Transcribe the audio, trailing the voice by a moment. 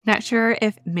Not sure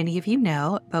if many of you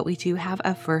know, but we do have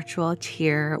a virtual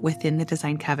tier within the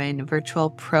Design Coven, virtual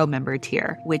pro member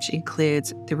tier, which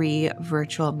includes 3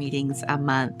 virtual meetings a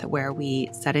month where we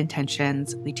set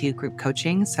intentions. We do group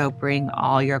coaching. So bring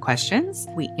all your questions.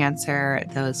 We answer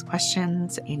those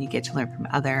questions and you get to learn from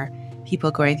other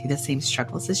people going through the same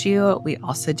struggles as you. We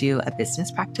also do a business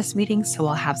practice meeting. So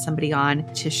we'll have somebody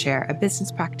on to share a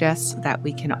business practice that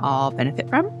we can all benefit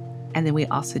from. And then we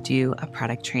also do a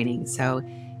product training. So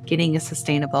getting a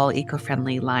sustainable,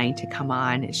 eco-friendly line to come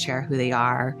on and share who they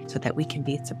are so that we can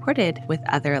be supported with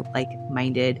other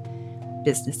like-minded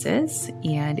businesses.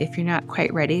 And if you're not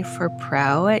quite ready for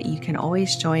pro, you can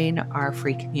always join our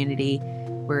free community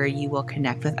where you will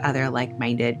connect with other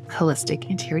like-minded holistic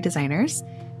interior designers.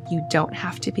 You don't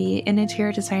have to be an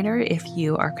interior designer if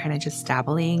you are kind of just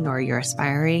dabbling or you're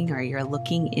aspiring or you're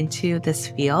looking into this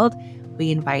field. We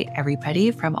invite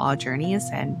everybody from all journeys,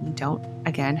 and you don't,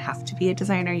 again, have to be a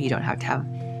designer. You don't have to have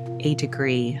a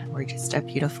degree. We're just a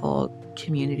beautiful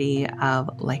community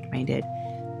of like-minded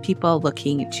people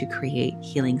looking to create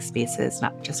healing spaces,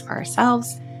 not just for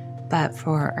ourselves, but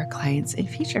for our clients and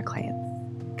future clients.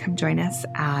 Come join us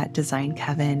at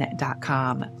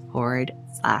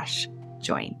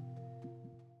designcoven.com/join.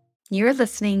 You're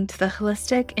listening to the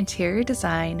Holistic Interior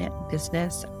Design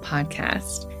Business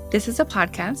Podcast. This is a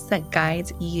podcast that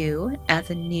guides you as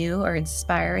a new or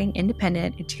inspiring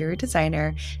independent interior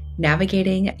designer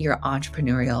navigating your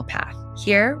entrepreneurial path.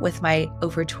 Here, with my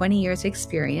over 20 years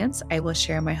experience, I will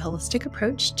share my holistic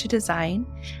approach to design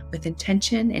with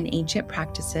intention and ancient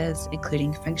practices,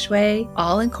 including feng shui,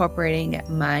 all incorporating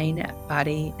mind,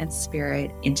 body, and spirit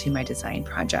into my design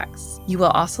projects. You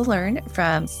will also learn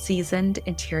from seasoned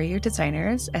interior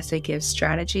designers as they give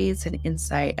strategies and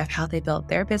insight of how they built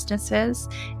their businesses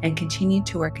and continue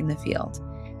to work in the field.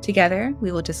 Together,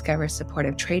 we will discover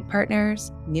supportive trade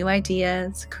partners, new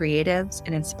ideas, creatives,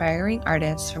 and inspiring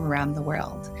artists from around the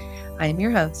world. I'm your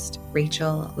host,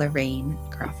 Rachel Lorraine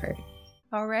Crawford.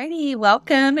 Alrighty,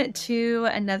 welcome to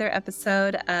another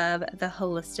episode of the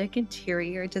Holistic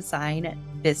Interior Design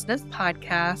Business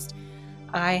Podcast.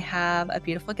 I have a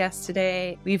beautiful guest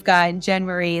today. We've got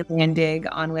JenMarie Landig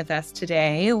on with us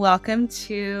today. Welcome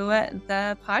to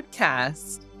the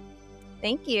podcast.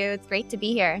 Thank you. It's great to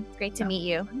be here. It's great to meet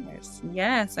you.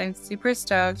 Yes, I'm super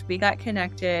stoked. We got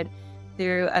connected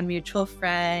through a mutual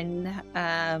friend,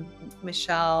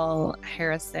 Michelle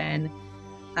Harrison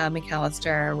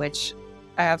McAllister, which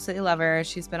I absolutely love her.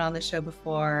 She's been on the show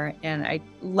before, and I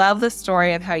love the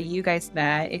story of how you guys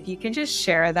met. If you can just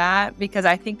share that, because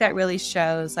I think that really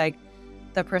shows like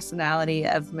the personality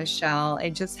of Michelle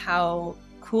and just how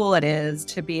cool it is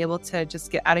to be able to just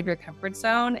get out of your comfort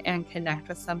zone and connect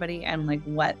with somebody and like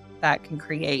what that can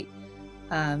create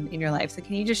in your life. So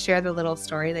can you just share the little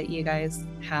story that you guys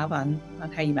have on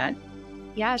how you met?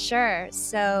 Yeah, sure.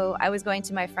 So I was going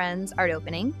to my friend's art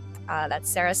opening. That's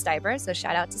Sarah Steiber. So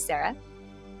shout out to Sarah.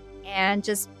 And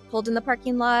just pulled in the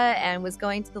parking lot and was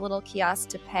going to the little kiosk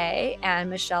to pay. And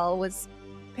Michelle was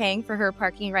paying for her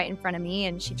parking right in front of me.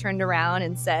 And she turned around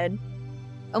and said,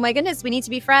 "Oh my goodness, we need to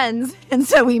be friends." And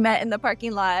so we met in the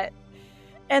parking lot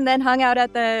and then hung out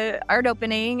at the art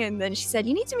opening. And then she said,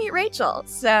 "You need to meet Rachel."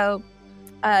 So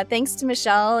thanks to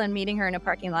Michelle and meeting her in a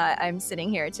parking lot, I'm sitting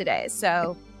here today.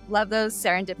 So love those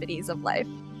serendipities of life.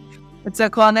 It's so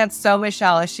cool. And that's so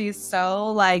Michelle. She's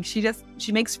so like, she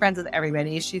makes friends with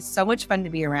everybody. She's so much fun to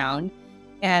be around.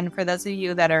 And for those of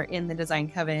you that are in the Design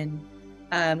Coven,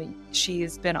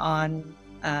 she's been on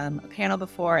a panel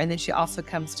before, and then she also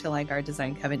comes to like our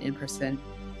Design Coven in-person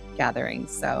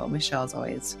gatherings. So Michelle's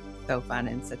always so fun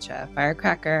and such a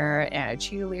firecracker and a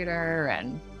cheerleader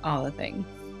and all the things.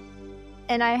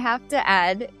 And I have to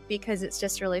add, because it's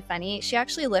just really funny, she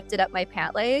actually lifted up my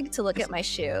pant leg to look at my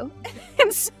shoe.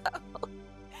 And so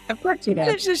of course she did.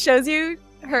 It just shows you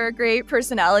her great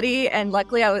personality, and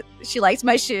luckily she liked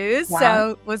my shoes. Wow.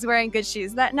 So was wearing good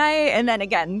shoes that night, and then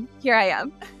again, here I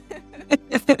am.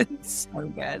 It's so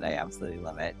good. I absolutely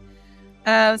love it.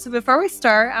 So before we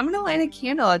start, I'm going to light a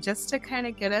candle just to kind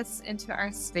of get us into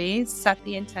our space, set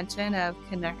the intention of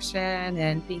connection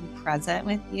and being present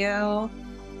with you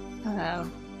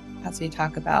as we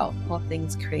talk about all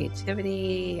things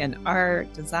creativity and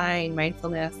art, design,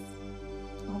 mindfulness,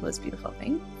 all those beautiful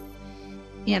things.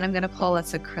 And I'm going to pull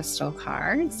us a crystal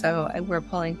card. So we're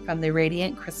pulling from the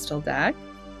Radiant Crystal deck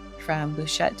from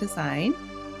Bouchette Design.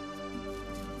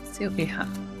 Let's see what we have.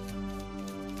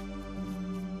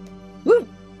 Woo!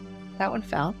 That one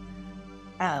fell.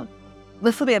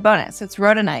 This will be a bonus. It's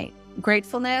rhodonite.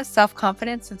 Gratefulness,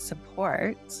 self-confidence, and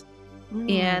support.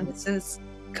 And this is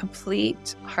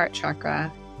complete heart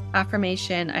chakra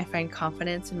Affirmation, I find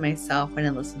confidence in myself when I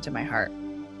listen to my heart.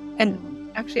 And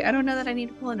actually, I don't know that I need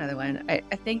to pull another one. I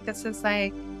think this is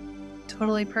like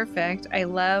totally perfect. I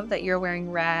love that you're wearing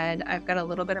red. I've got a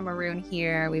little bit of maroon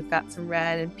here. We've got some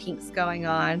red and pinks going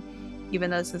on.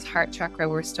 Even though this is heart chakra,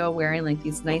 we're still wearing like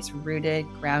these nice rooted,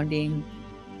 grounding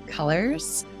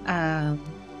colors.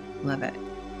 Love it.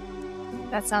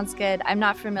 That sounds good. I'm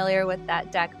not familiar with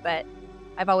that deck, but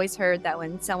I've always heard that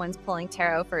when someone's pulling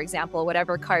tarot, for example,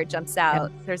 whatever card jumps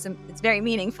out, it's very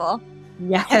meaningful.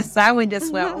 Yes, that one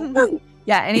just went.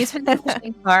 Yeah, anytime you're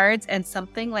pulling cards and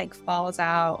something like falls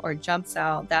out or jumps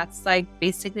out, that's like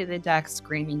basically the deck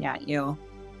screaming at you,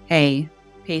 hey,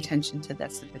 pay attention to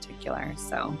this in particular.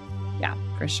 So yeah,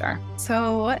 for sure.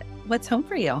 So what's home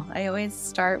for you? I always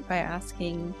start by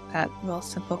asking that real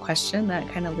simple question that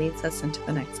kind of leads us into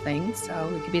the next thing. So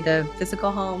it could be the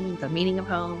physical home, the meaning of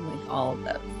home, like all of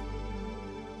those.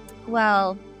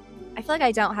 Well, I feel like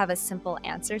I don't have a simple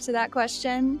answer to that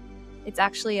question. It's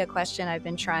actually a question I've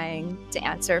been trying to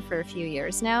answer for a few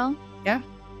years now. Yeah.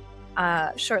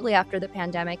 Shortly after the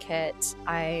pandemic hit,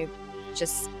 I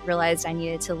just realized I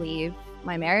needed to leave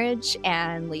my marriage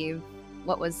and leave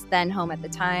what was then home at the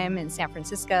time in San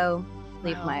Francisco,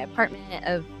 leave my apartment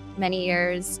of many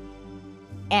years.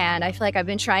 And I feel like I've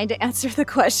been trying to answer the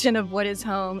question of what is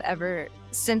home ever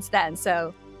since then.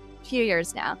 So a few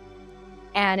years now.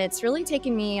 And it's really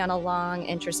taken me on a long,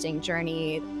 interesting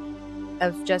journey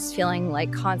of just feeling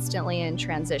like constantly in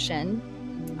transition.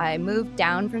 I moved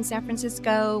down from San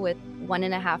Francisco with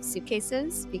 1.5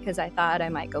 suitcases because I thought I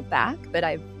might go back, but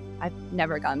I've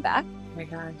never gone back. Oh my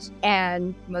gosh.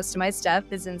 And most of my stuff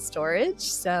is in storage.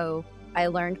 So I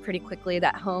learned pretty quickly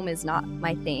that home is not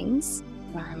my things.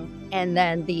 Wow. And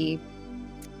then the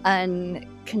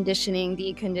unconditioning,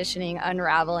 deconditioning,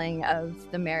 unraveling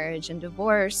of the marriage and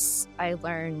divorce, I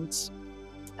learned,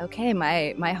 okay,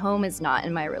 my home is not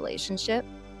in my relationship.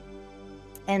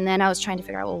 And then I was trying to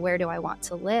figure out, well, where do I want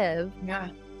to live? Yeah.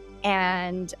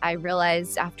 And I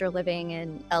realized after living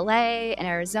in LA and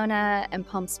Arizona and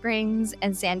Palm Springs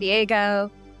and San Diego,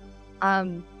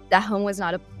 that home was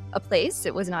not a place.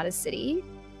 It was not a city.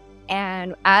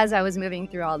 And as I was moving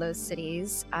through all those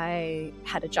cities, I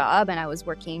had a job and I was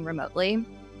working remotely.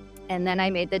 And then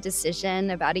I made the decision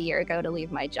about a year ago to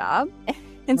leave my job.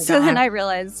 And then I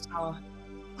realized,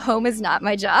 home is not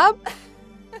my job.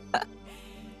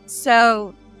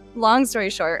 So long story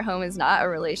short, home is not a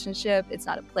relationship. It's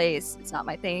not a place. It's not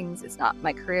my things. It's not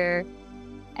my career.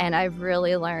 And I've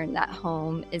really learned that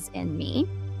home is in me.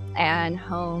 And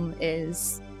home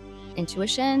is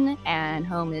intuition. And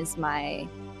home is my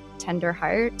tender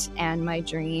heart and my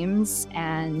dreams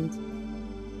and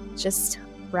just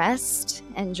rest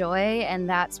and joy. And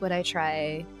that's what I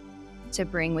try to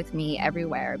bring with me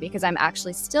everywhere, because I'm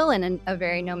actually still in a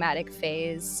very nomadic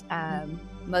phase,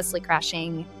 mostly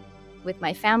crashing with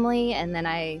my family. And then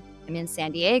I am in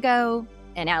San Diego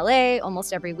and LA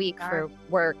almost every week for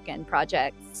work and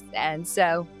projects. And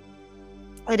so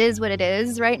it is what it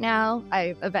is right now.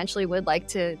 I eventually would like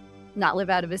to not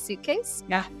live out of a suitcase.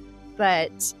 Yeah.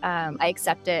 But I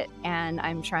accept it, and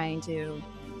I'm trying to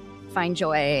find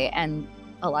joy and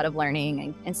a lot of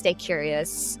learning and stay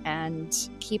curious and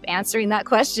keep answering that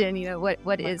question,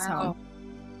 what is home?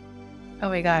 Oh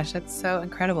my gosh, that's so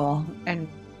incredible. And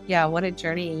yeah, what a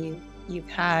journey you've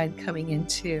had coming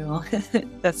into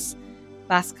this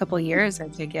last couple of years, I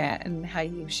take it, and how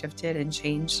you've shifted and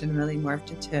changed and really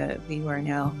morphed into who you are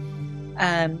now.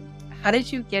 How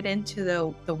did you get into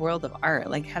the world of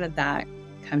art? Like, how did that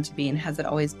come to be, and has it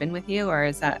always been with you, or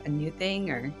is that a new thing?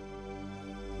 Or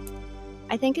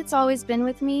I think it's always been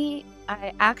with me.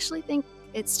 I actually think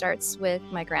it starts with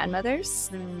my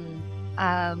grandmothers.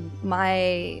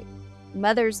 My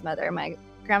mother's mother, my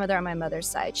grandmother on my mother's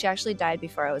side, she actually died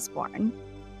before I was born.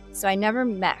 So I never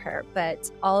met her, but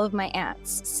all of my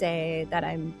aunts say that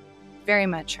I'm very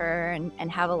much her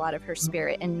and have a lot of her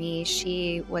spirit in me.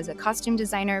 She was a costume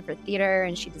designer for theater,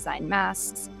 and she designed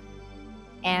masks.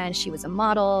 And she was a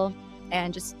model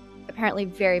and just apparently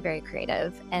very, very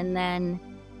creative. And then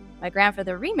my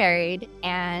grandfather remarried.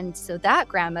 And so that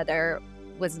grandmother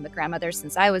was the grandmother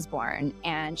since I was born.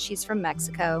 And she's from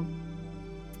Mexico.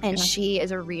 And she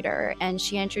is a reader. And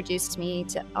she introduced me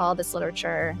to all this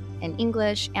literature in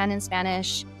English and in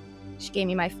Spanish. She gave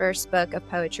me my first book of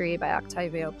poetry by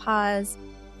Octavio Paz.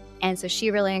 And so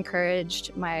she really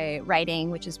encouraged my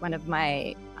writing, which is one of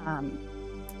my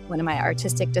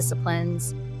artistic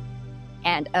disciplines.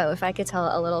 And if I could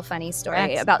tell a little funny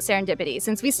story about serendipity,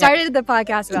 since we started the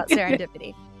podcast about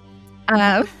serendipity.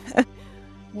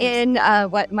 In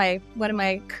one of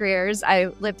my careers, I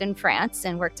lived in France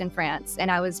and worked in France, and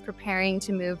I was preparing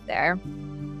to move there.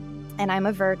 And I'm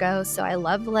a Virgo, so I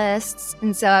love lists.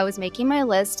 And so I was making my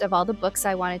list of all the books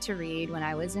I wanted to read when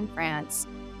I was in France.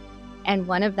 And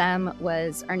one of them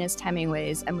was Ernest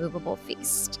Hemingway's A Movable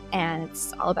Feast. And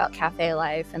it's all about cafe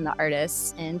life and the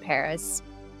artists in Paris.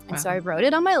 And so I wrote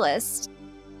it on my list.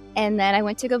 And then I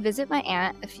went to go visit my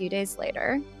aunt a few days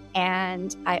later.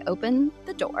 And I opened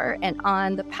the door, and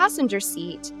on the passenger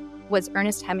seat was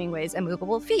Ernest Hemingway's A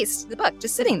Movable Feast, the book,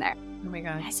 just sitting there. Oh my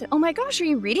God. I said, "Oh my gosh, are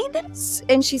you reading this?"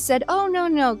 And she said, "Oh,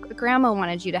 no, Grandma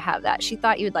wanted you to have that. She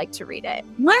thought you'd like to read it."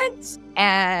 What?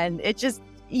 And it just,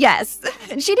 yes.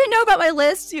 And she didn't know about my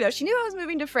list. She knew I was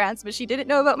moving to France, but she didn't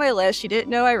know about my list. She didn't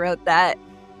know I wrote that.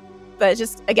 But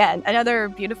just, again, another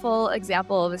beautiful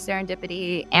example of a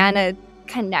serendipity and a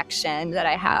connection that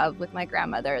I have with my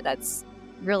grandmother that's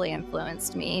really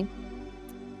influenced me.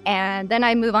 And then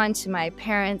I move on to my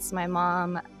parents. My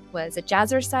mom was a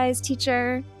jazzercise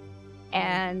teacher,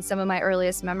 and some of my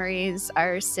earliest memories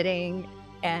are sitting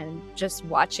and just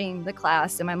watching the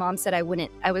class. And my mom said I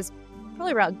was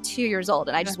probably around 2 years old,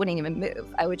 and I just wouldn't even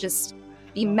move. I would just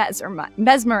be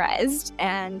mesmerized.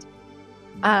 And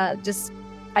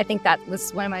I think that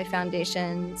was one of my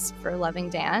foundations for loving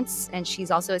dance. And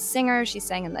she's also a singer. She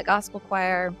sang in the gospel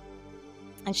choir.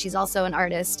 And she's also an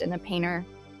artist and a painter,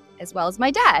 as well as my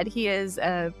dad. He is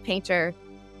a painter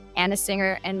and a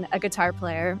singer and a guitar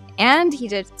player. And he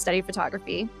did study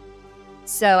photography.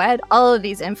 So I had all of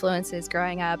these influences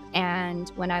growing up. And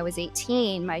when I was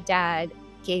 18, my dad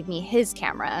gave me his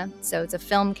camera. So it's a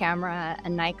film camera, a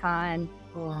Nikon.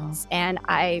 Wow. And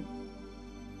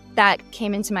that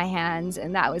came into my hands,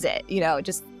 and that was it.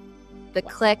 Just the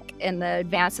click and the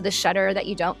advance of the shutter that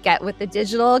you don't get with the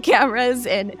digital cameras.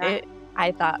 And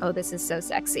I thought, oh, this is so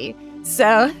sexy.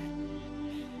 So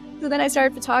then I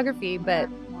started photography, but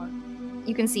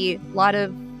you can see a lot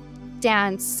of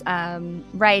dance,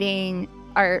 writing,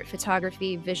 art,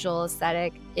 photography, visual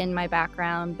aesthetic in my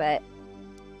background. But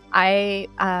I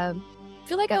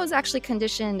feel like I was actually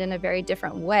conditioned in a very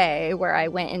different way, where I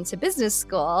went into business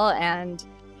school and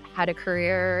had a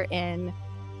career in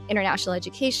international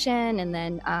education, and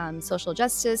then social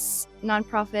justice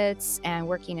nonprofits, and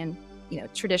working in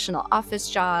traditional office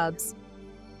jobs.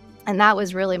 And that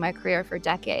was really my career for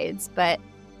decades. But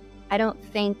I don't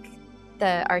think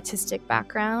the artistic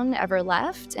background ever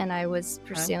left, and I was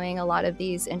pursuing a lot of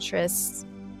these interests.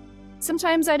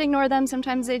 Sometimes I'd ignore them,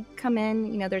 sometimes they'd come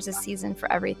in. There's a season for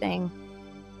everything.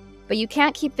 But you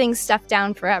can't keep things stuffed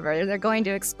down forever. They're going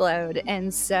to explode.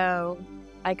 And so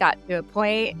I got to a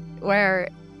point where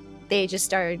they just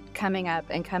started coming up.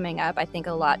 I think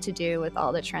a lot to do with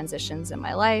all the transitions in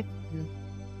my life.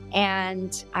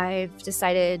 And I've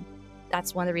decided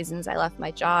that's one of the reasons I left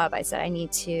my job. I said I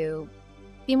need to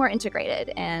be more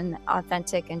integrated and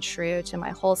authentic and true to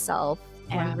my whole self,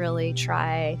 and really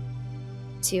try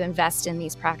to invest in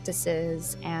these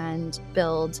practices and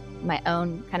build my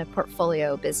own kind of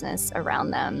portfolio business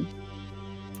around them.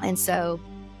 And so,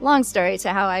 long story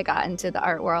to how I got into the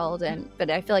art world, but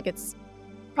I feel like it's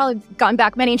probably gone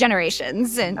back many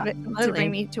generations and to bring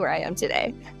me to where I am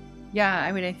today. Yeah,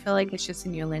 I mean, I feel like it's just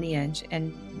in your lineage,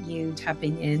 and you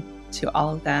tapping into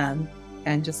all of them,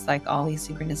 and just like all these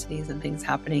synchronicities and things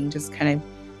happening, just kind of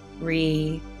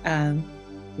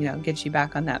get you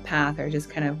back on that path, or just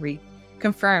kind of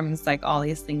reconfirms like all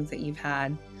these things that you've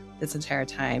had this entire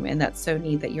time. And that's so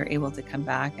neat that you're able to come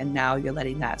back, and now you're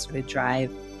letting that sort of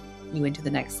drive you into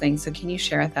the next thing. So can you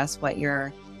share with us what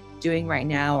you're doing right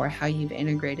now, or how you've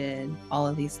integrated all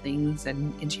of these things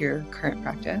and into your current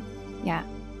practice? Yeah.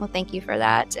 Well, thank you for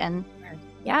that. And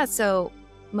so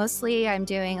mostly I'm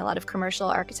doing a lot of commercial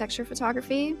architecture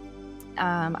photography.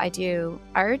 I do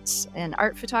art and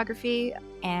art photography,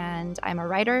 and I'm a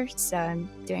writer, so I'm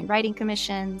doing writing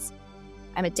commissions.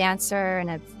 I'm a dancer,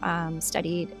 and I've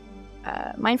studied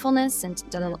mindfulness and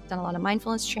done a lot of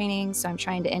mindfulness training. So I'm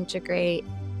trying to integrate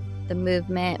the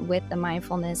movement with the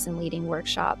mindfulness and leading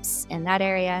workshops in that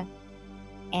area.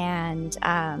 And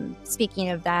speaking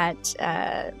of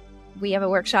that, we have a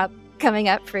workshop coming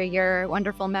up for your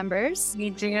wonderful members. We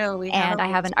do. And I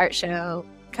have an art show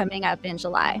coming up in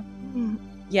July.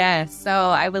 Yes. So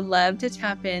I would love to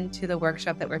tap into the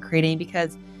workshop that we're creating,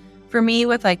 because for me,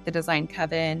 with like the Design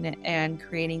Coven and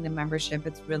creating the membership,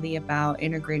 it's really about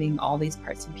integrating all these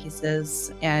parts and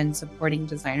pieces and supporting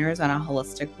designers on a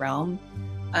holistic realm.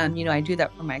 I do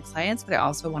that for my clients, but I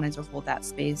also wanted to hold that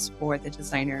space for the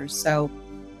designers. So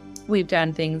we've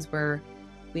done things where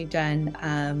we've done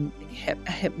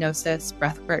a hypnosis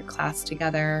breathwork class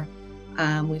together.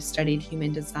 We've studied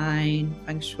human design,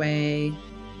 feng shui,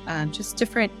 just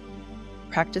different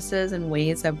practices and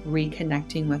ways of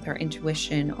reconnecting with our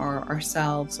intuition or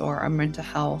ourselves or our mental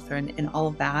health and all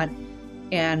of that.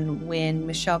 And when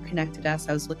Michelle connected us,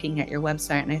 I was looking at your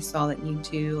website and I saw that you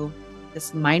do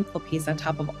this mindful piece on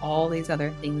top of all these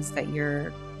other things that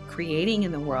you're creating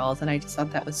in the world. And I just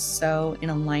thought that was so in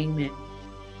alignment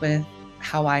with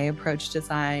how I approach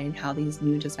design, how these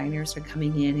new designers are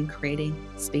coming in and creating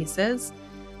spaces.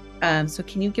 So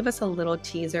can you give us a little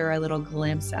teaser, a little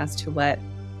glimpse as to what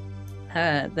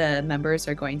the members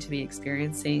are going to be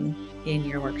experiencing in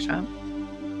your workshop?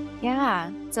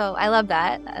 Yeah. So I love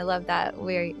that. I love that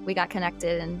we got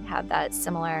connected and have that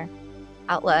similar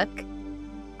outlook.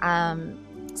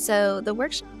 So the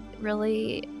workshop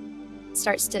really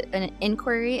starts to an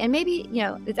inquiry, and maybe,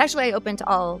 it's actually open to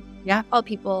all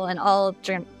people and all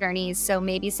journeys. So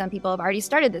maybe some people have already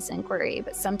started this inquiry,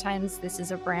 but sometimes this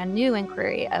is a brand new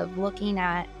inquiry of looking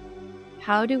at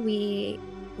how do we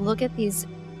look at these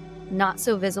not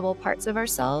so visible parts of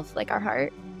ourselves, like our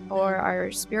heart or our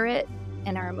spirit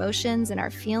and our emotions and our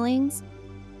feelings,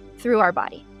 through our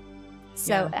body.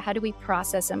 So how do we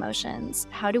process emotions?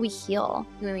 How do we heal?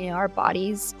 Our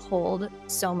bodies hold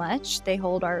so much. They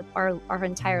hold our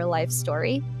entire life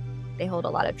story. They hold a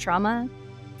lot of trauma.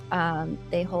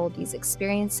 They hold these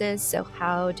experiences. So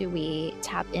how do we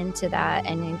tap into that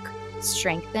and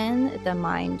strengthen the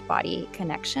mind-body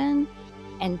connection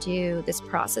and do this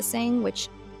processing, which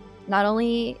not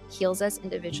only heals us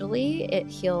individually, it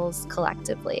heals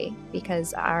collectively,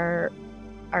 because our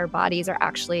bodies are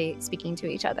actually speaking to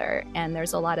each other. And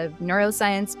there's a lot of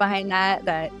neuroscience behind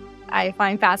that I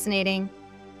find fascinating.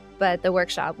 But the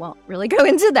workshop won't really go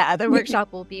into that. The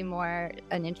workshop will be more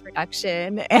an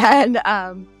introduction. And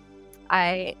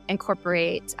I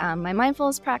incorporate my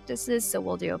mindfulness practices. So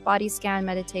we'll do a body scan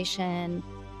meditation,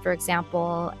 for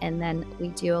example, and then we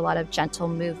do a lot of gentle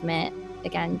movement,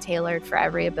 again, tailored for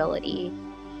every ability.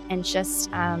 And just,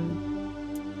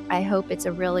 I hope it's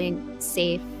a really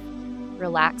safe,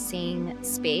 relaxing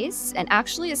space, and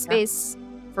actually a space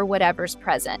for whatever's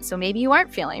present. So maybe you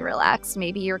aren't feeling relaxed.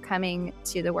 Maybe you're coming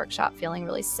to the workshop feeling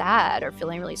really sad or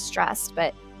feeling really stressed,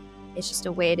 but it's just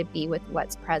a way to be with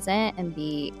what's present and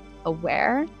be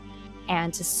aware,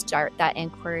 and to start that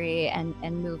inquiry and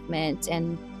movement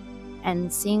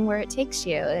and seeing where it takes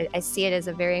you. I see it as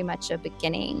a very much a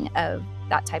beginning of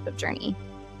that type of journey.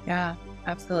 Yeah,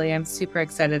 absolutely. I'm super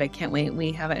excited. I can't wait.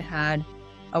 We haven't had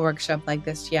a workshop like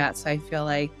this yet. So I feel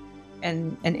like,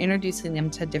 and introducing them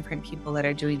to different people that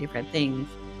are doing different things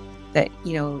that,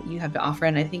 you have to offer.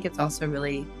 And I think it's also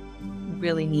really,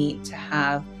 really neat to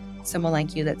have someone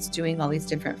like you that's doing all these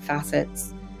different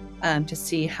facets, to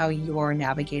see how you're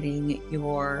navigating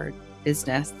your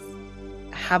business,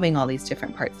 having all these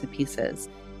different parts and pieces,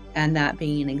 and that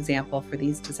being an example for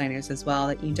these designers as well,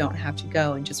 that you don't have to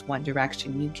go in just one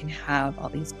direction. You can have all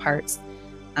these parts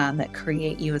that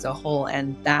create you as a whole,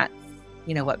 and that's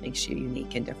what makes you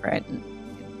unique and different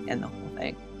and the whole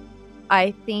thing.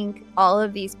 I think all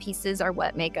of these pieces are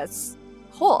what make us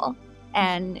whole.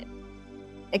 And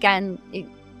again,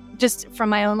 just from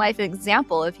my own life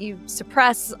example, if you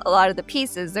suppress a lot of the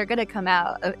pieces, they're going to come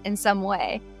out in some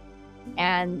way.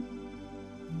 And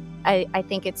I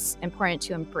think it's important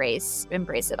to embrace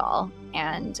it all.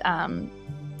 And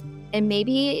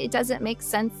maybe it doesn't make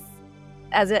sense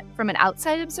from an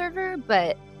outside observer,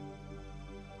 but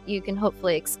you can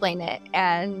hopefully explain it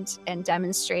and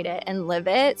demonstrate it and live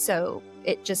it, so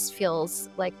it just feels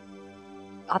like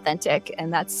authentic.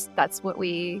 And that's what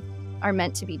we are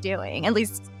meant to be doing, at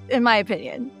least in my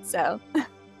opinion. So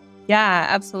yeah,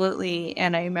 absolutely.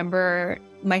 And I remember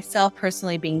myself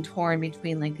personally being torn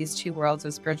between like these two worlds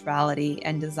of spirituality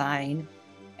and design,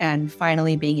 and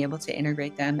finally being able to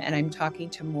integrate them. And I'm talking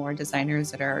to more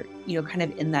designers that are, kind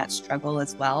of in that struggle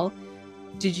as well.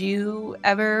 Did you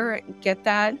ever get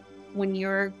that when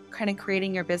you're kind of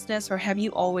creating your business, or have you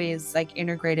always like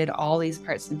integrated all these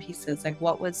parts and pieces? Like,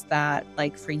 what was that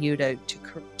like for you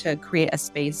to create a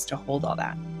space to hold all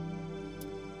that?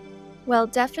 Well,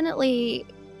 definitely,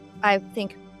 I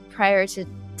think prior to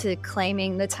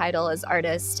claiming the title as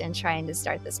artist and trying to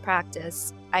start this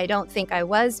practice, I don't think I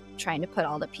was trying to put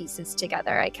all the pieces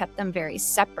together. I kept them very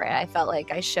separate. I felt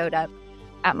like I showed up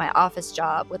at my office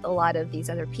job with a lot of these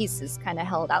other pieces kind of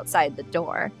held outside the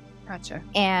door. Gotcha.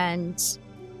 And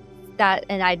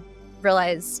I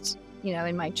realized,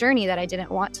 in my journey that I didn't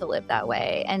want to live that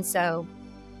way. And so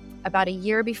about a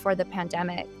year before the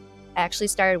pandemic, I actually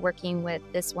started working with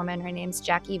this woman. Her name's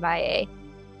Jackie Valle,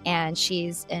 and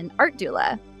she's an art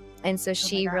doula. And so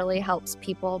she really helps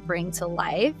people bring to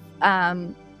life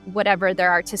whatever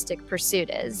their artistic pursuit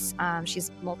is.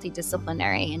 She's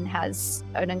multidisciplinary and has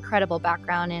an incredible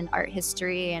background in art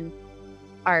history and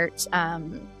art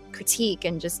critique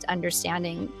and just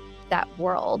understanding that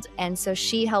world. And so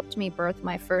she helped me birth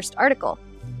my first article.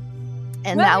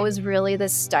 And What? that was really the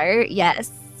start.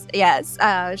 Yes.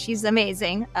 She's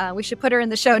amazing. We should put her in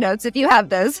the show notes if you have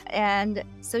those. And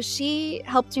so she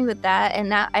helped me with that.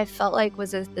 And that I felt like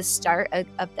was the start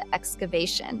of the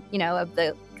excavation, of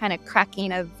the kind of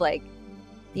cracking of like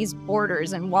these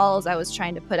borders and walls I was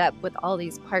trying to put up with all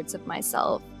these parts of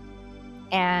myself.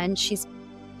 And she's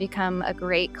become a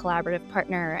great collaborative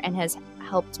partner and has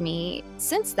helped me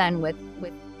since then with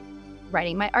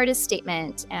writing my artist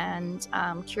statement and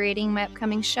curating my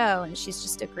upcoming show. And she's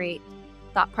just a great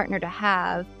thought partner to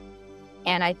have.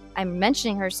 And I'm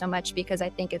mentioning her so much because I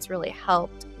think it's really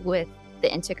helped with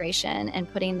the integration and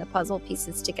putting the puzzle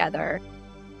pieces together.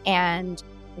 And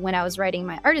when I was writing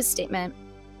my artist statement,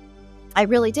 I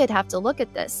really did have to look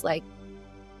at this. Like,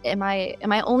 am I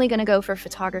only going to go for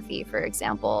photography, for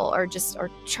example, or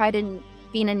try to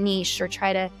be in a niche, or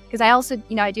try to, because I also,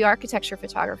 I do architecture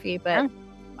photography, but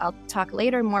I'll talk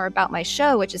later more about my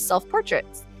show, which is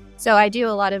self-portraits. So I do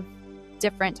a lot of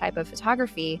different type of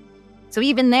photography. So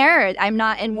even there, I'm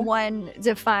not in one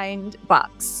defined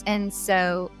box. And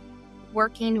so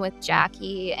working with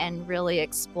Jackie and really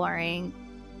exploring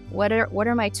what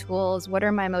are my tools, what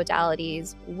are my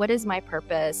modalities, what is my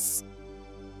purpose,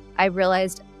 I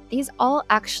realized these all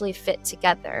actually fit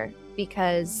together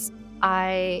because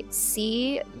I'm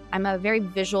a very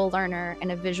visual learner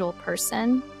and a visual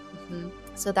person. Mm-hmm.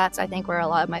 So that's, I think, where a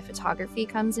lot of my photography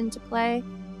comes into play.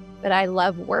 But I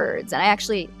love words, and I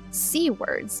actually see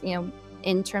words,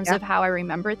 in terms of how I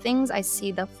remember things. I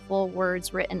see the full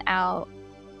words written out.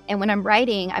 And when I'm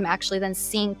writing, I'm actually then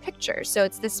seeing pictures. So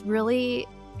it's this really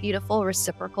beautiful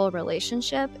reciprocal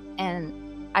relationship.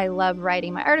 And I love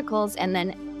writing my articles and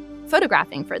then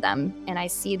photographing for them. And I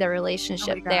see the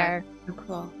relationship there. So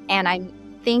cool. And I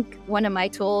think one of my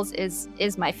tools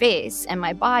is my face and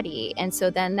my body. And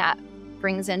so then that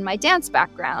brings in my dance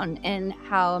background and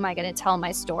how am I going to tell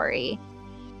my story.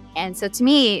 And so to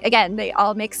me, again, they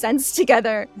all make sense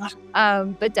together.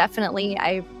 But definitely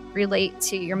I relate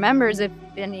to your members,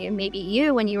 and maybe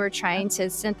you, when you were trying to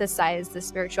synthesize the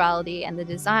spirituality and the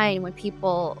design, when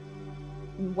people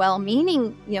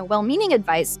well-meaning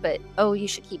advice, but you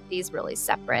should keep these really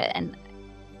separate.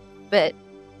 But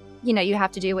you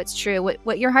have to do what's true,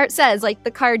 what your heart says, like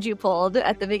the card you pulled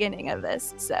at the beginning of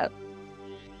this. So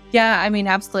yeah, I mean,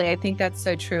 absolutely. I think that's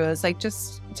so true. It's like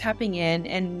just tapping in.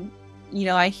 And,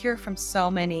 I hear from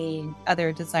so many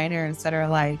other designers that are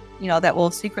like, that will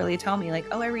secretly tell me like,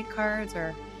 oh, I read cards,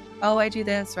 or, oh, I do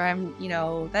this, or I'm,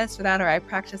 this or that, or I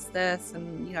practice this,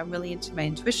 and, I'm really into my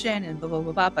intuition and blah, blah,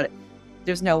 blah, blah. But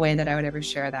there's no way that I would ever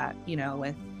share that,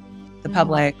 with the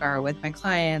public or with my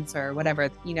clients or whatever,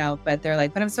 but they're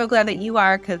like, but I'm so glad that you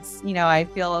are, because, I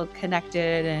feel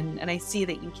connected and I see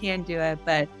that you can do it.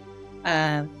 But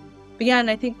yeah,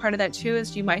 and I think part of that too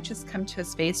is you might just come to a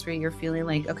space where you're feeling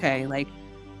like, okay, like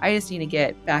I just need to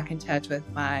get back in touch with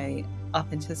my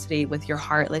authenticity, with your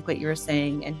heart, like what you were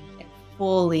saying, and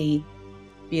fully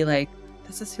be like,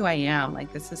 this is who I am.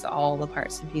 Like, this is all the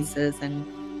parts and pieces.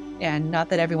 And not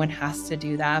that everyone has to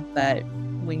do that, but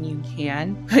when you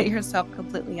can put yourself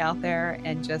completely out there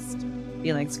and just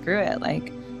be like, screw it.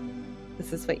 Like,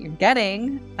 this is what you're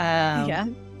getting.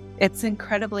 It's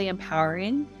incredibly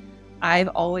empowering. I've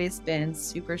always been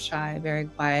super shy, very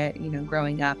quiet.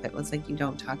 Growing up, it was like, you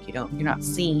don't talk, you're not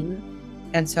seen.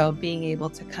 And so being able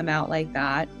to come out like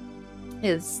that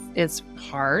is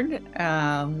hard.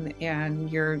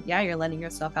 And you're letting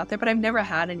yourself out there. But I've never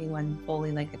had anyone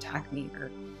fully like attack me,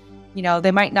 or,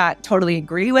 they might not totally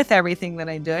agree with everything that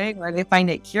I'm doing, or they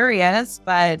find it curious,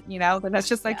 but, then that's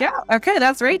just like, yeah, okay,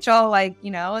 that's Rachel. Like,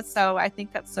 so I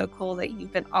think that's so cool that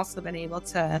you've also been able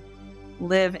to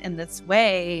live in this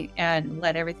way and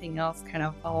let everything else kind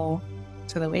of fall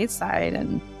to the wayside.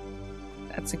 And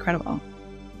that's incredible.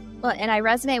 Well, and I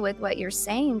resonate with what you're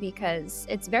saying because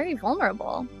it's very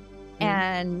vulnerable. Mm-hmm.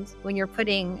 And when you're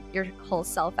putting your whole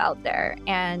self out there,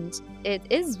 and it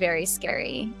is very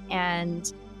scary.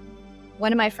 And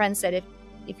one of my friends said,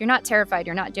 if you're not terrified,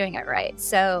 you're not doing it right.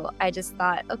 So I just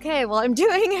thought, okay, well, I'm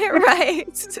doing it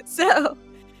right. So,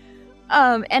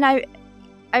 and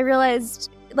I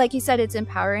realized, like you said, it's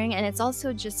empowering, and it's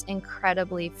also just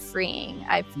incredibly freeing.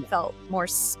 I've felt more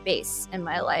space in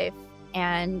my life,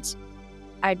 and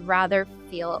I'd rather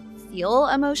feel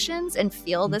emotions and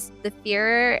feel the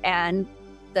fear and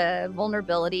the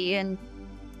vulnerability and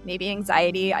maybe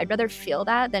anxiety. I'd rather feel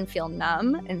that than feel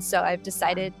numb. And so I've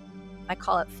decided, I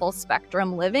call it full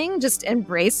spectrum living, just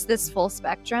embrace this full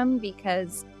spectrum,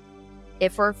 because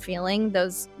if we're feeling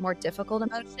those more difficult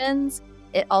emotions,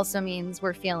 it also means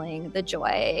we're feeling the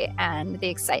joy and the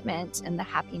excitement and the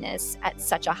happiness at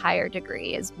such a higher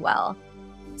degree as well.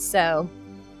 So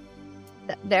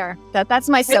that's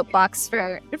my soapbox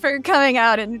for coming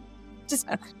out and just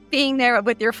being there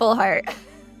with your full heart.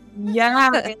 Yeah,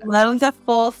 I love the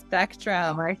full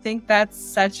spectrum. I think that's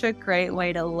such a great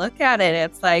way to look at it.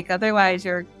 It's like, otherwise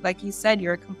you're, like you said,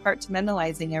 you're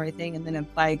compartmentalizing everything, and then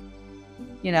it's like,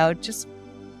 just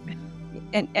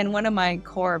and one of my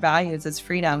core values is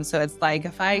freedom. So it's like,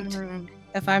 if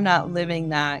I'm not living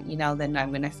that, then I'm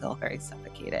going to feel very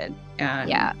suffocated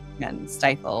and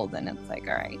stifled. And it's like,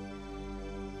 all right.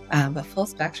 But full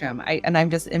spectrum. I'm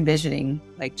just envisioning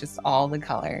like just all the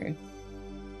colors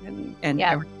and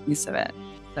every piece of it.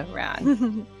 So rad.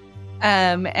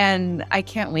 And I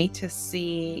can't wait to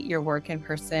see your work in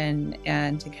person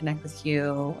and to connect with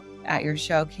you at your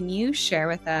show. Can you share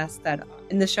with us that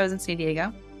in the show's in San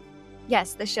Diego?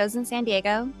 Yes, the show's in San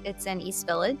Diego. It's in East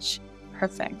Village.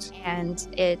 Perfect. And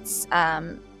it's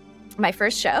my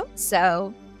first show,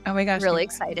 so oh my gosh, really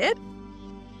excited.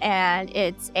 And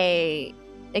it's a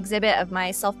exhibit of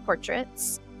my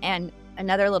self-portraits. And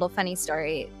another little funny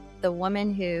story, the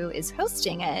woman who is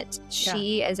hosting it,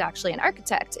 she is actually an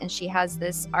architect, and she has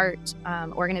this art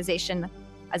organization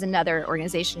as another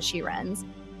organization she runs.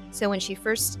 So when she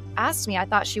first asked me, I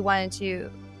thought she wanted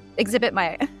to exhibit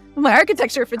my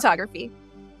architecture photography.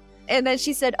 And then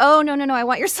she said, oh, no, I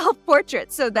want your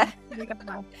self-portrait. So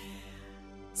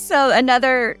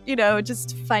another,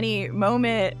 just funny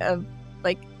moment of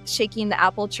like shaking the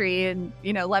apple tree and,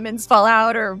 lemons fall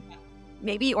out, or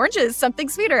maybe oranges, something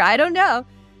sweeter. I don't know.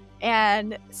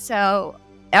 And so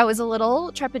I was a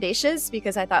little trepidatious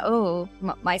because I thought,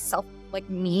 myself, like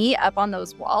me up on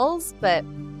those walls. But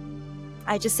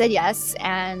I just said yes,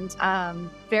 and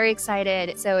very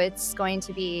excited. So it's going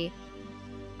to be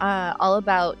all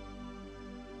about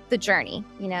the journey,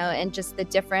 and just the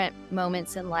different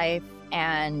moments in life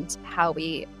and how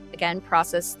we, again,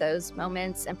 process those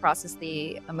moments and process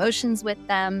the emotions with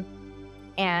them.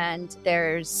 And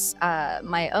there's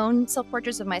my own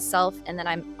self-portraits of myself, and then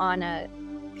I'm on a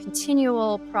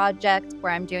continual project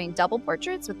where I'm doing double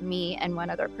portraits with me and one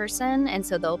other person, and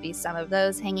so there'll be some of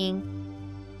those hanging.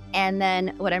 And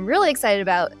then what I'm really excited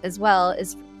about as well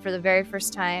is, for the very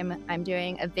first time, I'm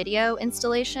doing a video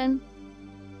installation.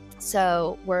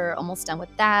 So we're almost done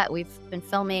with that. We've been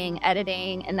filming,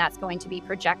 editing, and that's going to be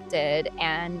projected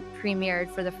and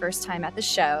premiered for the first time at the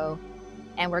show.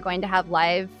 And we're going to have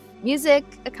live music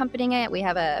accompanying it. We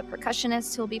have a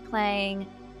percussionist who'll be playing.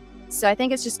 So I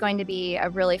think it's just going to be a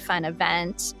really fun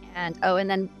event. And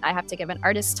then I have to give an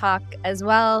artist talk as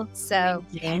well. So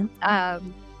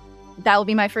that will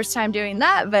be my first time doing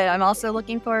that, but I'm also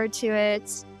looking forward to it.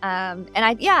 So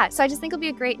I just think it'll be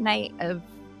a great night of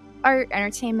art,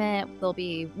 entertainment. There'll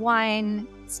be wine,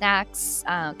 snacks,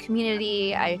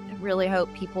 community. I really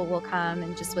hope people will come,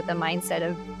 and just with the mindset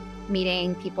of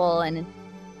meeting people and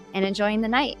enjoying the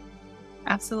night.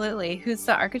 Absolutely. Who's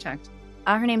the architect?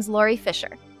 Her name's Lori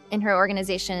Fisher, and her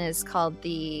organization is called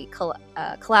the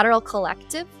Collateral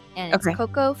Collective, and it's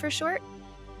COCO for short.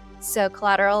 So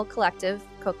Collateral Collective,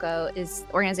 COCO, is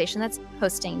the organization that's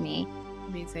hosting me.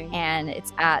 Amazing. And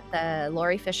it's at the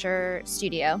Lori Fisher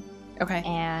studio. Okay.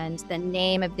 And the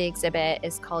name of the exhibit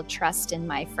is called Trust in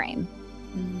My Frame.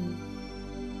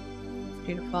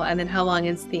 Beautiful. And then how long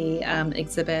is the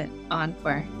exhibit on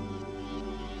for?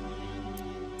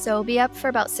 So it'll be up for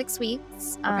about 6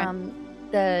 weeks. Okay.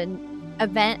 The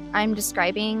event I'm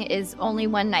describing is only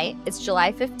one night. It's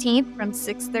July 15th from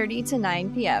 6:30 to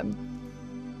 9 p.m.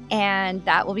 And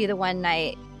that will be the one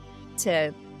night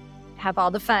to have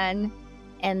all the fun.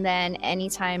 And then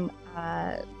anytime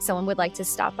someone would like to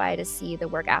stop by to see the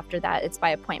work after that, it's by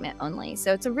appointment only.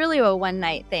 So it's really a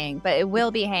one-night thing, but it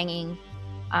will be hanging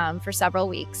for several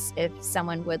weeks if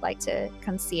someone would like to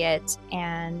come see it.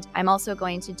 And I'm also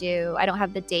going to do, I don't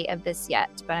have the date of this yet,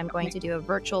 but I'm going to do a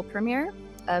virtual premiere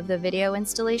of the video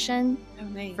installation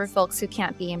for folks who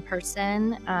can't be in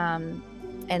person.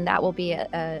 And that will be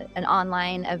an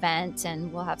online event,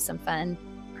 and we'll have some fun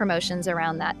promotions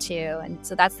around that too. And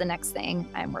so that's the next thing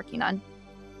I'm working on.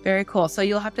 Very cool. So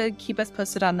you'll have to keep us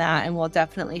posted on that, and we'll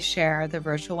definitely share the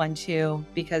virtual one too,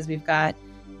 because we've got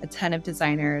a ton of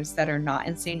designers that are not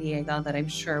in San Diego that I'm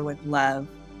sure would love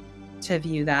to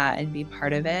view that and be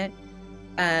part of it.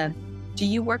 Do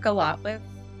you work a lot with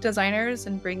designers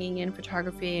and bringing in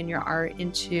photography and your art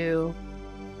into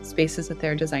spaces that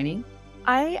they're designing?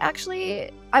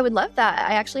 I would love that.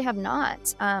 I actually have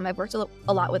not. I've worked a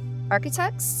lot with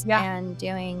architects and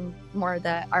doing more of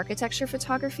the architecture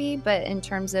photography, but in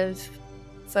terms of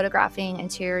photographing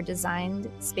interior designed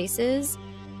spaces,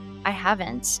 I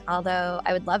haven't, although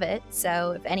I would love it.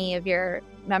 So if any of your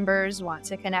members want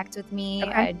to connect with me,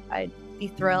 Okay. I'd be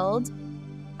thrilled.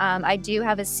 I do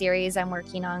have a series I'm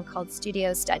working on called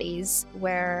Studio Studies,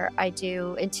 where I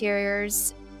do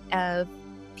interiors of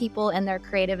people in their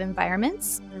creative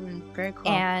environments. Very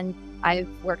cool. And I've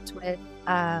worked with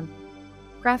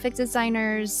graphic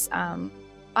designers,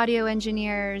 audio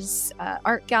engineers,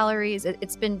 art galleries.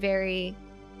 It's been very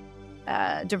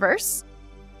diverse.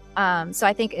 So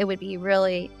I think it would be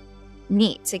really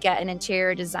neat to get an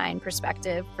interior design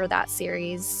perspective for that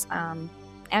series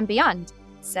and beyond.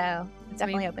 So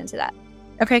definitely open to that.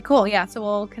 Okay, cool. Yeah, so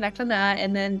we'll connect on that.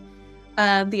 And then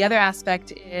the other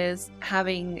aspect is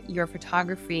having your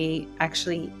photography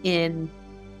actually in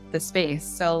the space.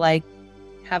 So like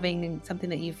having something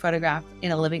that you photographed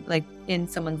in in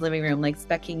someone's living room, like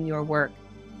speccing your work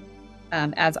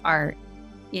as art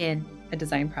in a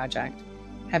design project.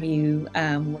 Have you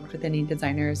worked with any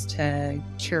designers to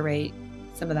curate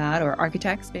some of that, or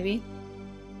architects maybe?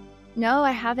 No,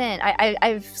 I haven't.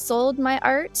 I've sold my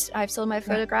art. I've sold my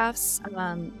photographs.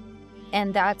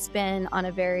 And that's been on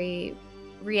a very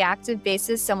reactive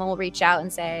basis. Someone will reach out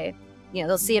and say,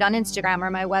 they'll see it on Instagram or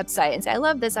my website and say, I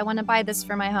love this. I want to buy this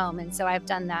for my home. And so I've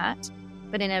done that,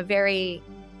 but in a very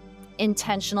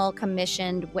intentional,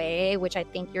 commissioned way, which I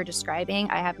think you're describing.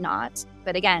 I have not.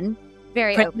 But again,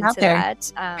 very open to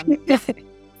that.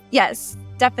 Yes,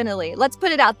 definitely. Let's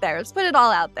put it out there. Let's put it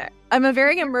all out there. I'm a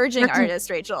very emerging artist,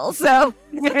 Rachel. So,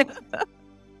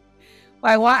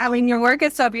 your work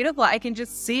is so beautiful. I can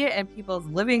just see it in people's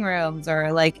living rooms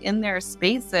or like in their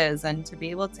spaces, and to be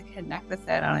able to connect with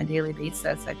it on a daily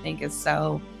basis, I think is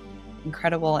so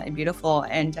incredible and beautiful.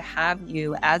 And to have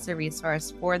you as a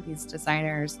resource for these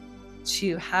designers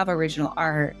to have original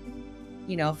art,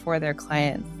 for their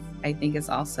clients, I think is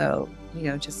also,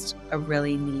 just a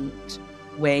really neat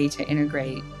way to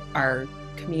integrate our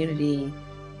community,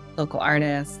 local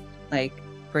artists, like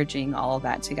bridging all of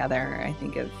that together. I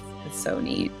think is so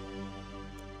neat.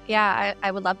 Yeah,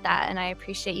 I would love that. And I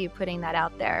appreciate you putting that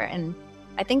out there. And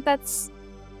I think that's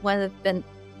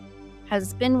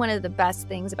has been one of the best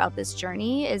things about this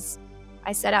journey is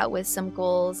I set out with some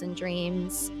goals and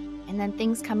dreams, and then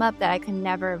things come up that I could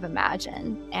never have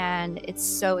imagined. And it's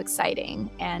so exciting.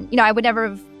 And, I would never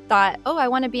have thought, oh, I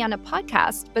want to be on a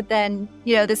podcast. But then,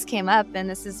 this came up, and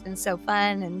this has been so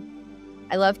fun. And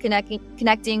I love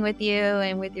connecting with you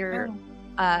and with your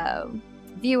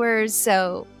viewers.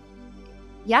 So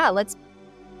yeah, let's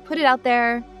put it out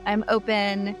there. I'm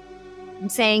open. I'm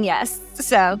saying yes.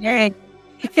 So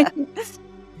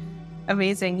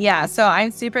amazing. Yeah. So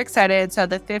I'm super excited. So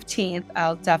the 15th,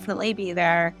 I'll definitely be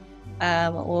there.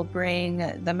 We'll bring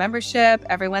the membership.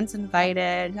 Everyone's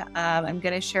invited. I'm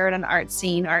going to share it on Art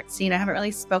Scene. Art Scene, I haven't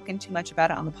really spoken too much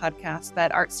about it on the podcast,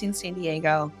 but Art Scene San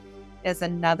Diego is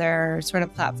another sort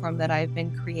of platform that I've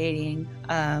been creating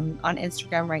on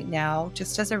Instagram right now,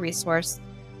 just as a resource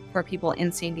for people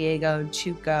in San Diego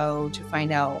to go to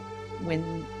find out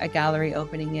when a gallery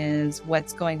opening is,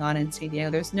 what's going on in San Diego.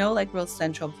 There's no like real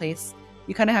central place.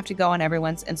 You kind of have to go on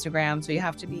everyone's Instagram. So you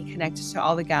have to be connected to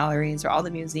all the galleries or all the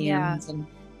museums and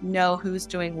know who's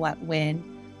doing what when.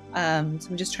 So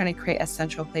I'm just trying to create a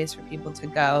central place for people to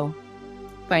go,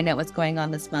 find out what's going on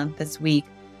this month, this week.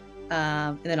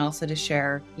 And then also to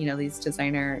share,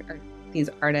 these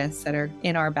artists that are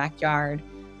in our backyard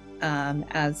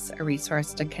as a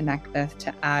resource to connect with,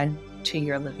 to add to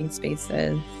your living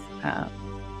spaces, to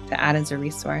add as a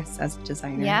resource as a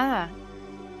designer. Yeah,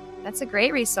 that's a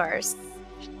great resource.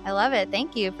 I love it.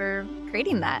 Thank you for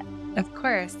creating that. Of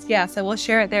course. Yeah. So we'll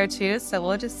share it there too. So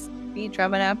we'll just be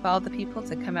drumming up all the people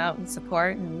to come out and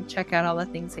support and check out all the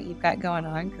things that you've got going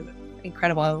on, because it's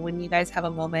incredible. When you guys have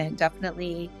a moment,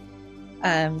 definitely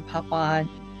pop on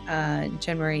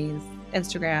JenMarie's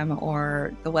Instagram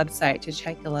or the website to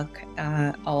take a look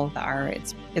at all of the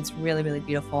art. It's really, really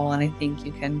beautiful, and I think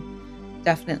you can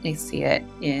definitely see it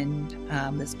in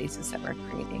the spaces that we're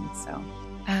creating.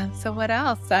 So what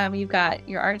else? You've got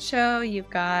your art show, you've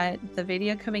got the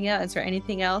video coming out. Is there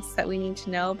anything else that we need to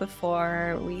know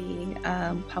before we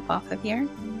pop off of here?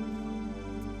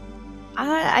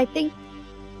 I think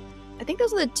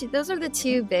those are the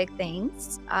two big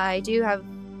things. I do have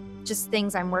just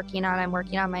things I'm working on. I'm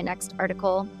working on my next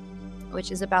article,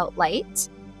 which is about light,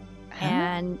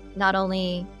 and not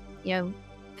only,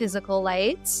 physical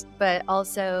light, but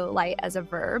also light as a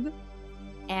verb,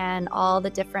 and all the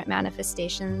different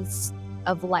manifestations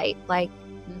of light, like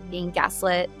being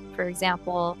gaslit, for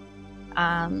example,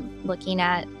 looking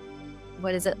at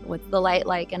what's the light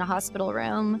like in a hospital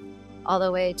room, all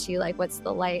the way to like what's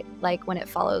the light like when it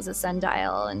follows a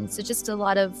sundial. And so just a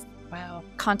lot of Wow.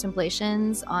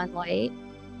 contemplations on light.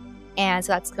 And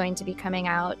so that's going to be coming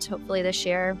out hopefully this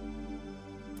year.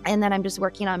 And then I'm just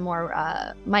working on more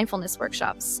mindfulness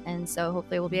workshops. And so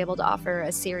hopefully we'll be able to offer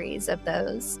a series of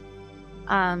those.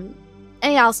 And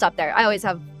yeah, I'll stop there. I always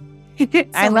have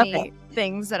I love it.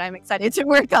 things that I'm excited to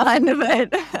work on,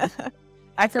 but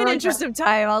I feel in like interest of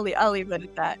time, I'll leave it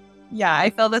at that. yeah, I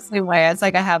feel the same way. It's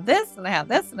like I have this and I have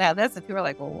this and I have this. And people are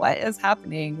like, well, what is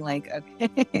happening? Like,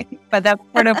 okay. But that's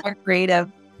part of our creative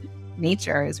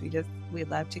nature is we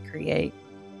love to create.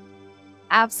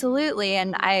 Absolutely.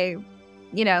 And I'm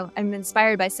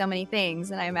inspired by so many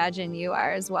things, and I imagine you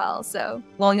are as well. So,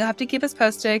 Well, you'll have to keep us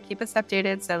posted, keep us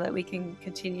updated so that we can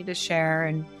continue to share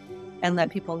and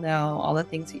let people know all the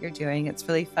things that you're doing. It's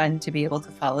really fun to be able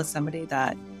to follow somebody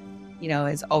that,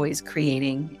 is always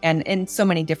creating and in so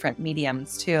many different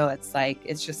mediums too. It's like,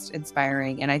 it's just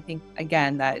inspiring. And I think,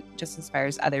 again, that just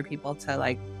inspires other people to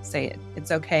like say it's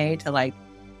okay to like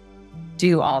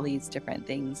do all these different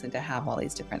things and to have all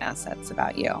these different assets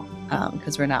about you,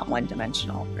 because we're not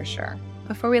one-dimensional for sure.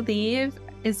 Before we leave,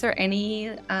 is there any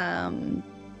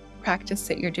practice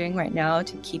that you're doing right now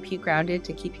to keep you grounded,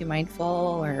 to keep you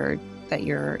mindful, or that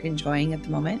you're enjoying at the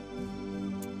moment?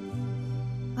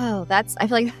 oh, I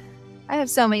feel like I have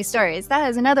so many stories. That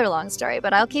is another long story,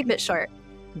 but I'll keep it short.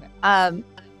 Okay.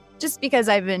 Just because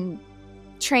I've been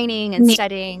training and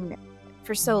studying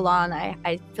for so long,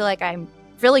 I feel like I'm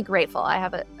really grateful. I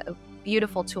have a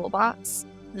beautiful toolbox.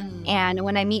 And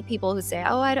when I meet people who say,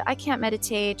 oh, I can't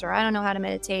meditate, or I don't know how to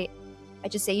meditate, I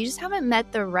just say, you just haven't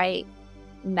met the right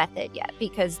method yet,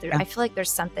 because I feel like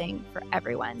there's something for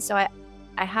everyone. So I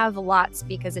have lots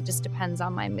because it just depends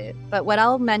on my mood. But what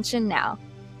I'll mention now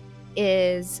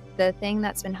is the thing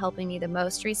that's been helping me the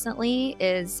most recently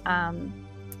is, I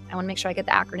want to make sure I get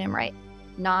the acronym right.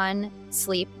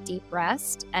 Non-sleep deep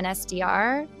rest,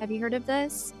 NSDR. Have you heard of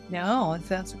this? No, it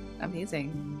sounds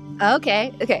amazing.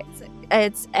 Okay. So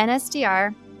it's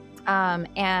NSDR,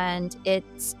 and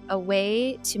it's a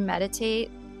way to meditate.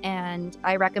 And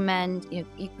I recommend you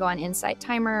can go on Insight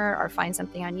Timer or find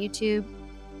something on YouTube,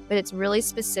 but it's really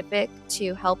specific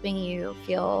to helping you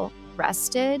feel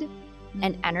rested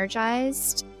and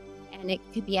energized. And it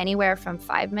could be anywhere from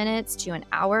 5 minutes to an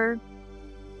hour.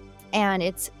 And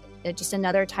it's just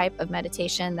another type of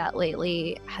meditation that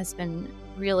lately has been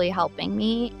really helping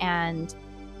me. And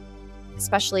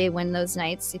especially when those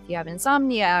nights, if you have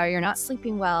insomnia or you're not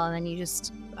sleeping well, and then you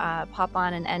just pop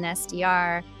on an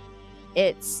NSDR,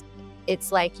 it's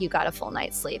like you got a full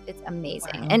night's sleep. It's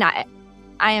amazing. Wow. And I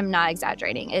am not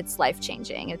exaggerating. It's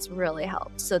life-changing. It's really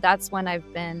helped. So that's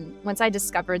when once I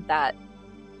discovered that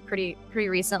pretty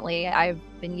recently, I've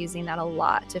been using that a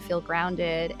lot to feel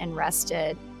grounded and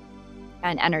rested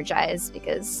and energized,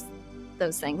 because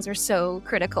those things are so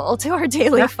critical to our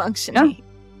daily functioning. Yeah.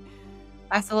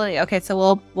 Absolutely. Okay,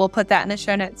 so we'll put that in the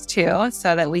show notes too,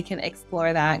 so that we can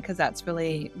explore that, because that's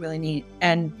really, really neat.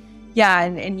 And yeah,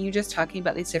 and you just talking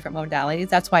about these different modalities,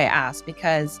 that's why I asked,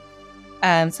 because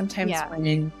sometimes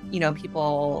when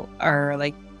people are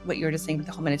like what you were just saying with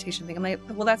the whole meditation thing, I'm like,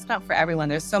 well, that's not for everyone.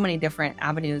 There's so many different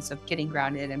avenues of getting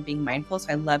grounded and being mindful.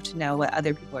 So I love to know what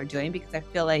other people are doing, because I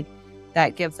feel like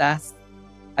that gives us,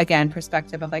 again,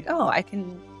 perspective of like, oh, I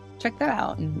can check that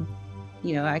out, and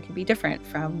I could be different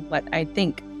from what I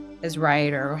think is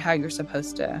right, or how you're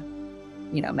supposed to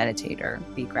meditate or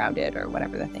be grounded or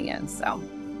whatever the thing is. So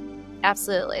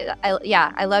absolutely.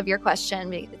 I love your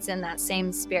question. It's in that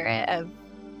same spirit of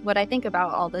what I think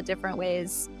about all the different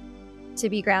ways to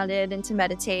be grounded and to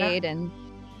meditate, and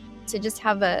to just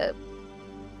have a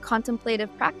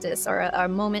contemplative practice, or a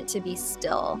moment to be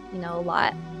still. A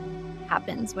lot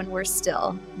happens when we're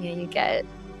still. You get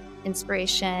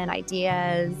inspiration,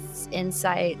 ideas,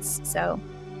 insights. So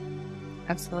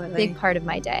absolutely, big part of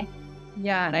my day.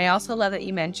 Yeah. And I also love that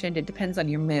you mentioned it depends on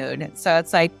your mood. So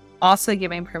it's like also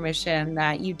giving permission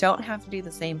that you don't have to do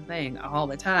the same thing all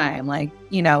the time. Like,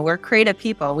 we're creative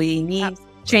people. We need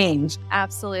change.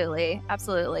 Absolutely.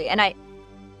 And I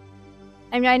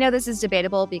know this is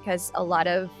debatable, because a lot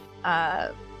of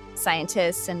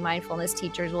scientists and mindfulness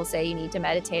teachers will say you need to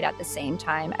meditate at the same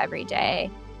time every day.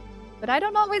 But I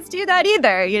don't always do that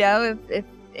either,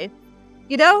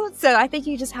 so I think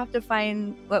you just have to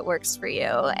find what works for you.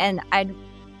 And I'd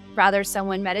rather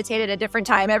someone meditate at a different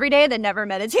time every day than never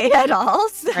meditate at all.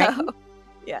 So, right?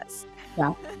 Yes.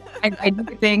 Yeah. I do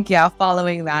think,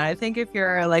 following that, I think if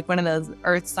you're like one of those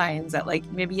earth signs that like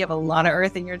maybe you have a lot of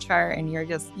earth in your chart, and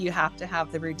you have to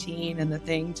have the routine and the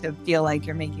thing to feel like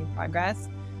you're making progress,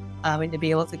 and to be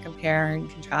able to compare and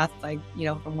contrast, like,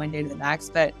 from one day to the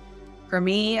next. But For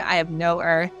me, I have no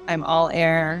earth. I'm all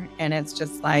air. And it's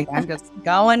just like, I'm just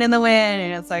going in the wind.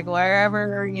 And it's like,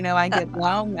 wherever, I get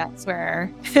blown, that's where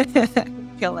I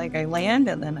feel like I land.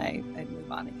 And then I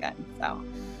move on again. So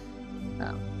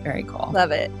very cool.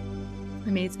 Love it.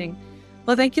 Amazing.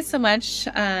 Well, thank you so much,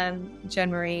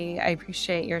 JenMarie. I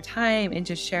appreciate your time and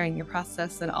just sharing your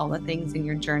process and all the things in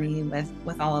your journey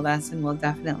with all of us. And we'll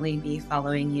definitely be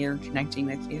following you, connecting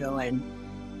with you, and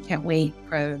can't wait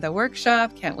for the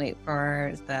workshop. Can't wait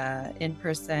for the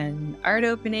in-person art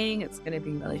opening. It's going to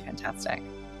be really fantastic.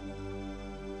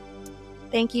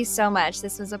 Thank you so much.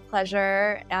 This was a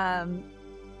pleasure.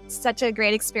 Such a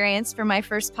great experience for my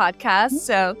first podcast.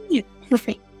 So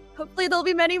hopefully there'll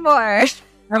be many more.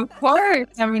 Of course.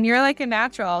 I mean, you're like a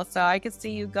natural. So I could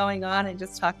see you going on and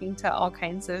just talking to all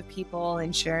kinds of people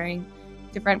and sharing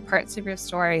different parts of your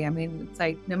story. I mean, it's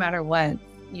like no matter what,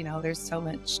 there's so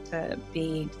much to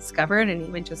be discovered. And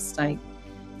even just like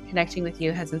connecting with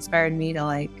you has inspired me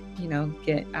to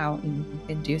get out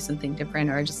and do something different,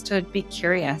 or just to be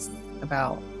curious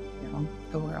about,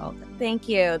 the world. Thank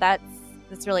you.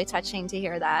 That's really touching to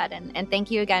hear that. And thank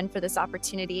you again for this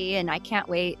opportunity. And I can't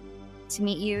wait to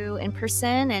meet you in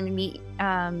person and meet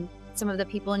some of the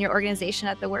people in your organization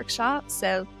at the workshop.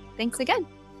 So thanks again.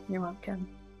 You're welcome.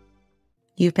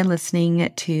 You've been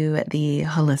listening to the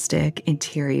Holistic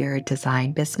Interior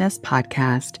Design Business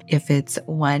podcast. If it's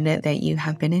one that you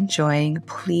have been enjoying,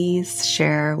 please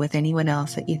share with anyone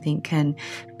else that you think can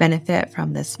benefit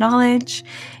from this knowledge,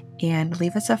 and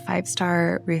leave us a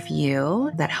 5-star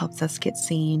review. That helps us get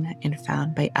seen and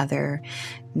found by other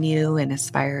new and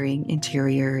aspiring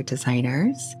interior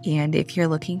designers. And if you're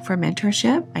looking for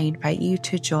mentorship, I invite you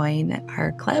to join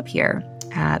our club here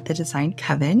at the Design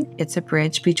Coven. It's a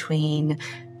bridge between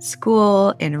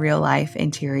school and real life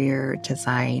interior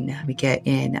design. We get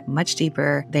in much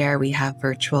deeper there. We have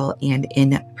virtual and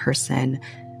in-person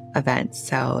events,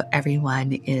 so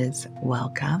everyone is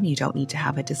welcome. You don't need to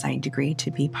have a design degree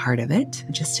to be part of it,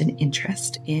 just an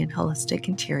interest in holistic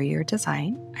interior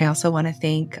design. I also want to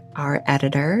thank our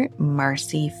editor,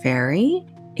 Marcy Ferry,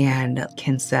 and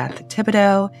Kenseth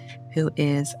Thibodeau, who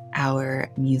is our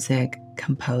music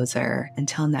composer.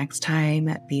 Until next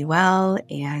time, be well,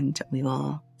 and we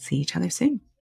will see each other soon.